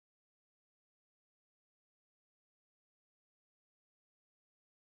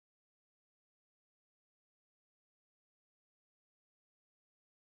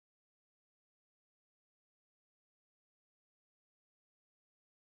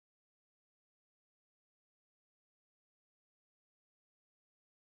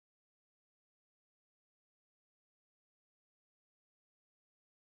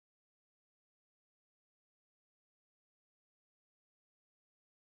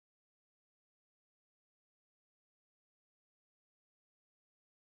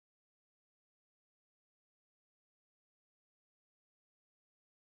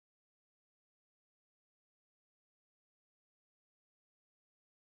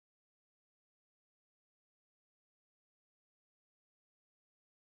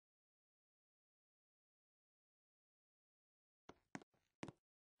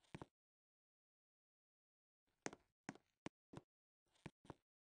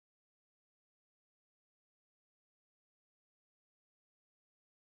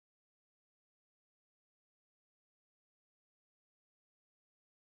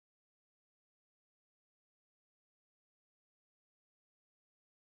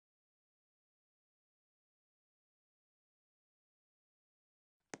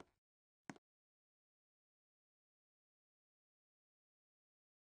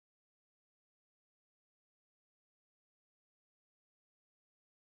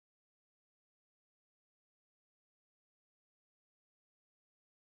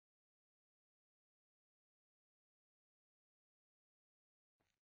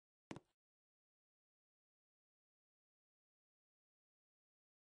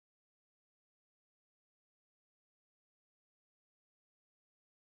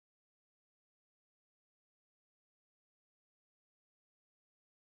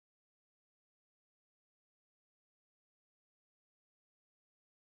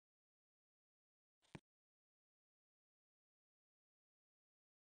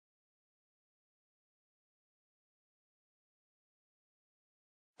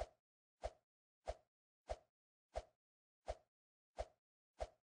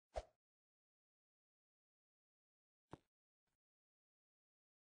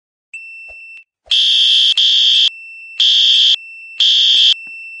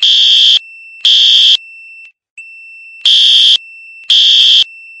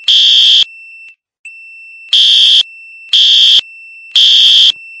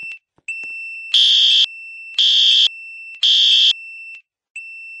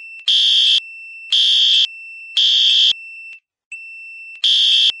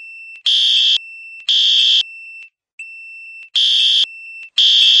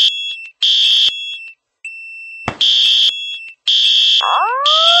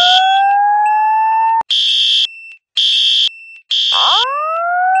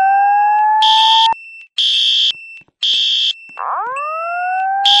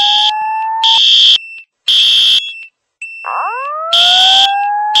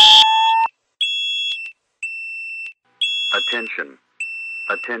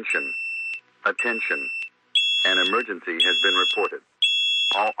Attention. Attention. An emergency has been reported.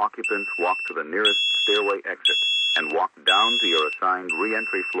 All occupants walk to the nearest stairway exit and walk down to your assigned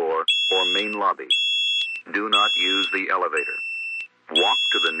re-entry floor or main lobby. Do not use the elevator. Walk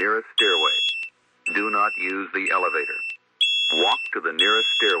to the nearest stairway. Do not use the elevator. Walk to the nearest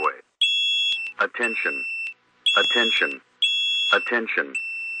stairway. Attention. Attention. Attention.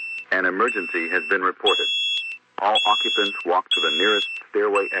 An emergency has been reported. All occupants walk to the nearest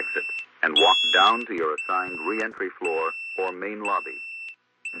stairway exit and walk down to your assigned re-entry floor or main lobby.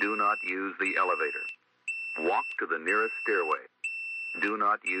 Do not use the elevator. Walk to the nearest stairway. Do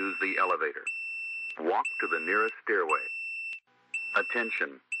not use the elevator. Walk to the nearest stairway.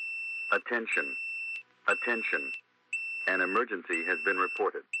 Attention. Attention. Attention. An emergency has been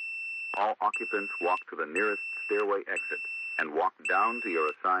reported. All occupants walk to the nearest stairway exit and walk down to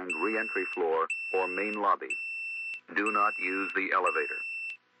your assigned re-entry floor or main lobby. Do not use the elevator.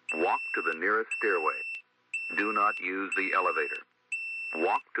 Walk to the nearest stairway. Do not use the elevator.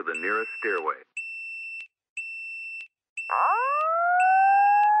 Walk to the nearest stairway.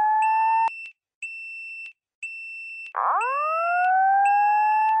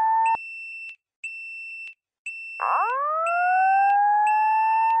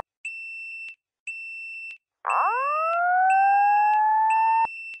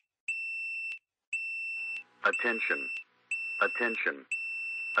 Attention. Attention.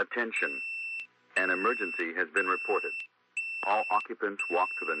 Attention. An emergency has been reported. All occupants walk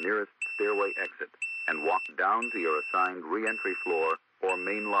to the nearest stairway exit and walk down to your assigned re-entry floor or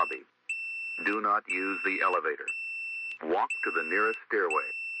main lobby. Do not use the elevator. Walk to the nearest stairway.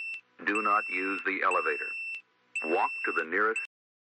 Do not use the elevator. Walk to the nearest